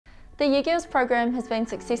The Year Girls program has been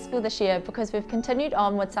successful this year because we've continued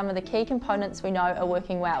on with some of the key components we know are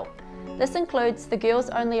working well. This includes the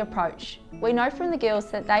girls-only approach. We know from the girls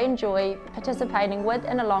that they enjoy participating with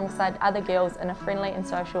and alongside other girls in a friendly and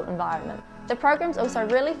social environment. The program's also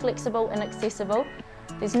really flexible and accessible.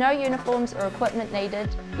 There's no uniforms or equipment needed.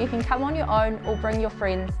 You can come on your own or bring your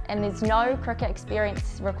friends, and there's no cricket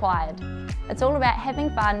experience required. It's all about having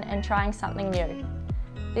fun and trying something new.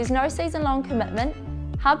 There's no season-long commitment.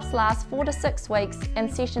 Hubs last 4 to 6 weeks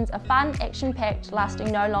and sessions are fun, action-packed,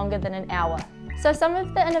 lasting no longer than an hour. So some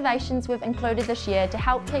of the innovations we've included this year to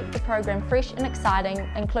help keep the program fresh and exciting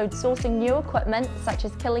include sourcing new equipment such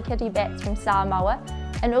as Kili Kitty bats from Samoa,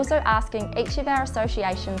 and also asking each of our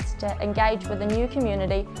associations to engage with a new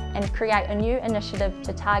community and create a new initiative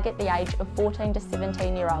to target the age of 14 to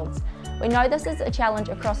 17-year-olds. We know this is a challenge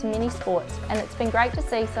across many sports, and it's been great to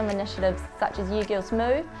see some initiatives such as Year Girls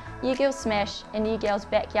Move, Year Girls Smash and Year Girls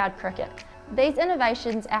Backyard Cricket. These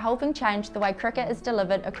innovations are helping change the way cricket is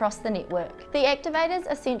delivered across the network. The activators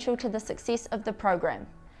are essential to the success of the program.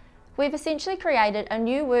 We've essentially created a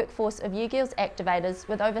new workforce of Year Girls activators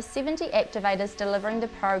with over 70 activators delivering the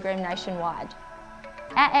program nationwide.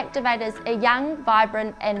 Our activators are young,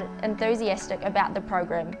 vibrant and enthusiastic about the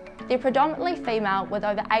program. They're predominantly female, with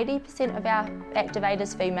over 80% of our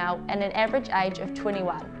activators female and an average age of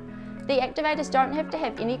 21. The activators don't have to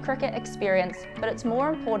have any cricket experience, but it's more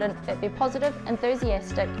important that they're positive,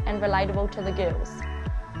 enthusiastic and relatable to the girls.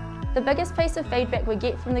 The biggest piece of feedback we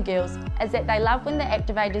get from the girls is that they love when the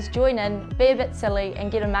activators join in, be a bit silly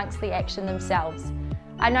and get amongst the action themselves.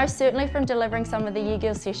 I know certainly from delivering some of the Year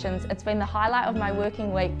Girls sessions, it's been the highlight of my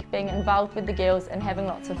working week, being involved with the girls and having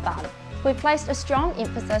lots of fun. We've placed a strong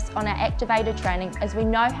emphasis on our activator training, as we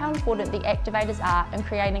know how important the activators are in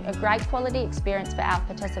creating a great quality experience for our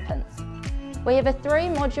participants. We have a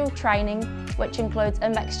 3-module training which includes a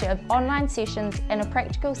mixture of online sessions and a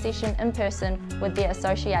practical session in person with their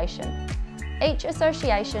association. Each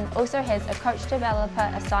association also has a coach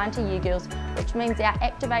developer assigned to Year Girls, which means our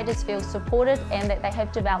activators feel supported and that they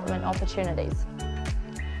have development opportunities.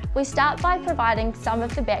 We start by providing some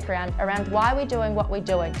of the background around why we're doing what we're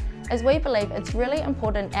doing, as we believe it's really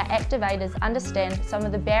important our activators understand some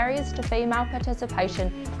of the barriers to female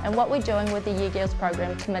participation and what we're doing with the Year Girls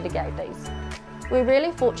program to mitigate these. We're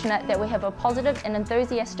really fortunate that we have a positive and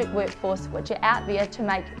enthusiastic workforce which are out there to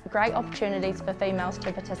make great opportunities for females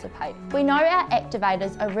to participate. We know our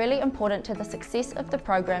activators are really important to the success of the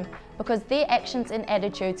program because their actions and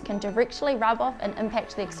attitudes can directly rub off and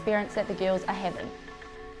impact the experience that the girls are having.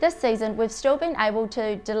 This season, we've still been able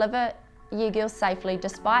to deliver Year Girls safely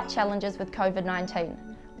despite challenges with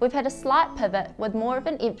COVID-19. We've had a slight pivot with more of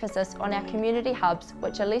an emphasis on our community hubs,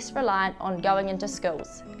 which are less reliant on going into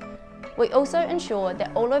schools. We also ensure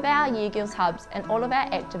that all of our Year Girls hubs and all of our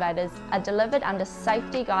activators are delivered under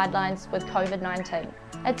safety guidelines with COVID-19.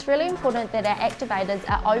 It's really important that our activators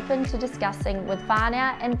are open to discussing with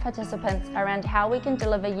whānau and participants around how we can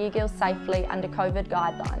deliver Year Girls safely under COVID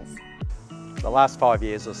guidelines. The last 5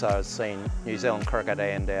 years or so has seen New Zealand Cricket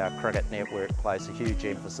and our cricket network place a huge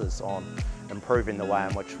emphasis on improving the way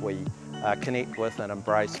in which we connect with and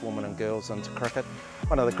embrace women and girls into cricket.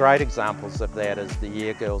 One of the great examples of that is the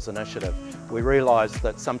Year Girls initiative. We realised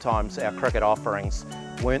that sometimes our cricket offerings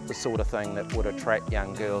weren't the sort of thing that would attract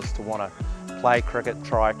young girls to want to play cricket,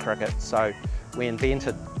 try cricket, so we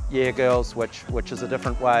invented Year Girls, which is a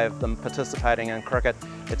different way of them participating in cricket.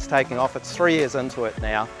 It's taking off, it's 3 years into it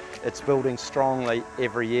now. It's building strongly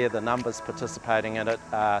every year. The numbers participating in it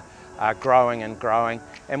are growing and growing.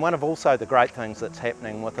 And one of also the great things that's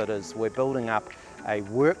happening with it is we're building up a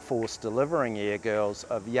workforce delivering Year Girls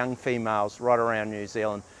of young females right around New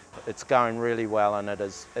Zealand. It's going really well, and it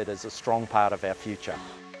is a strong part of our future.